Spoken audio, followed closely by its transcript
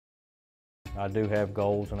I do have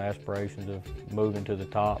goals and aspirations of moving to the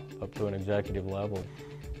top, up to an executive level.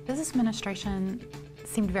 Business administration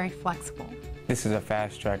seemed very flexible. This is a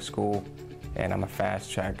fast-track school, and I'm a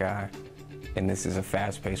fast-track guy, and this is a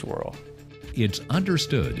fast-paced world. It's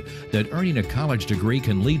understood that earning a college degree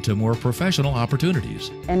can lead to more professional opportunities.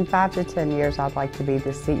 In 5 to 10 years, I'd like to be the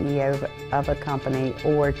CEO of a company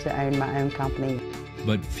or to own my own company.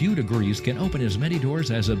 But few degrees can open as many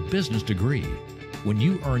doors as a business degree. When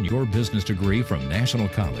you earn your business degree from National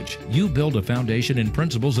College, you build a foundation in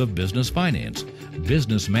principles of business finance,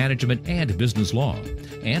 business management, and business law.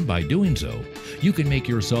 And by doing so, you can make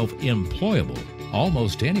yourself employable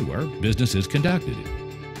almost anywhere business is conducted.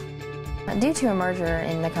 Due to a merger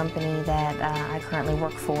in the company that I currently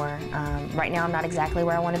work for, right now I'm not exactly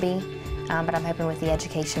where I want to be, but I'm hoping with the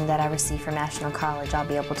education that I receive from National College, I'll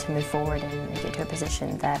be able to move forward and get to a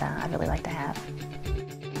position that I'd really like to have.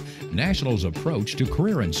 National's approach to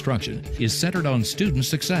career instruction is centered on student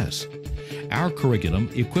success. Our curriculum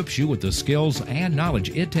equips you with the skills and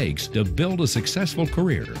knowledge it takes to build a successful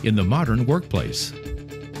career in the modern workplace.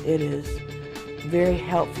 It is very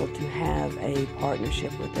helpful to have a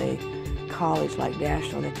partnership with a college like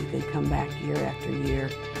National that you can come back year after year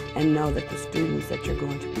and know that the students that you're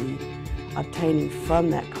going to be obtaining from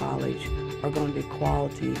that college are going to be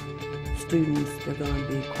quality students, they're going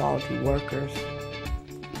to be quality workers.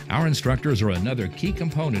 Our instructors are another key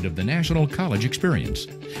component of the National College experience.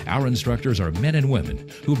 Our instructors are men and women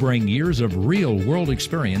who bring years of real-world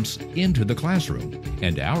experience into the classroom,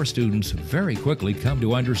 and our students very quickly come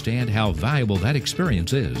to understand how valuable that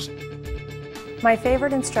experience is. My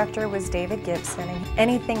favorite instructor was David Gibson, and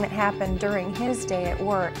anything that happened during his day at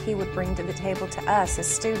work, he would bring to the table to us as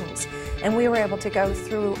students. And we were able to go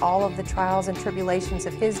through all of the trials and tribulations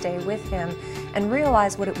of his day with him and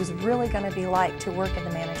realize what it was really going to be like to work in the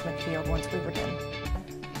management field once we were done.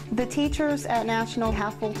 The teachers at National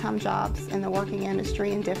have full-time jobs in the working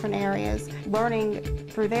industry in different areas. Learning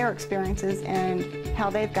through their experiences and how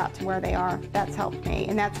they've got to where they are, that's helped me,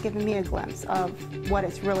 and that's given me a glimpse of what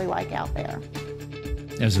it's really like out there.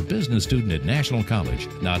 As a business student at National College,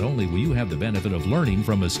 not only will you have the benefit of learning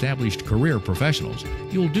from established career professionals,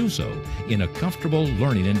 you'll do so in a comfortable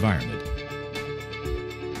learning environment.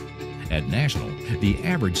 At National, the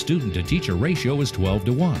average student-to-teacher ratio is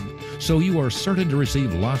 12-to-1, so you are certain to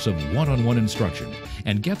receive lots of one-on-one instruction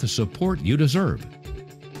and get the support you deserve.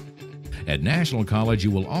 At National College,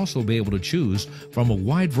 you will also be able to choose from a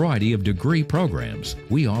wide variety of degree programs.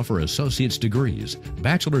 We offer associate's degrees,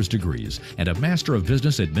 bachelor's degrees, and a Master of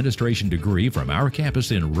Business Administration degree from our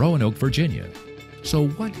campus in Roanoke, Virginia. So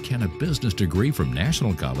what can a business degree from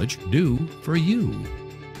National College do for you?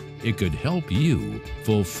 It could help you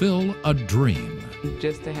fulfill a dream.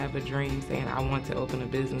 Just to have a dream saying I want to open a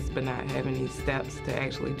business but not having these steps to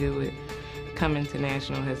actually do it, coming to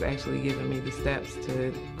National has actually given me the steps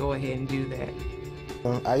to go ahead and do that.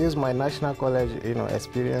 I use my National College,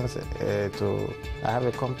 experience I have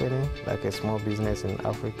a company, like a small business in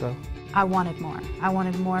Africa. I wanted more. I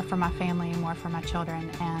wanted more for my family and more for my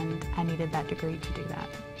children, and I needed that degree to do that.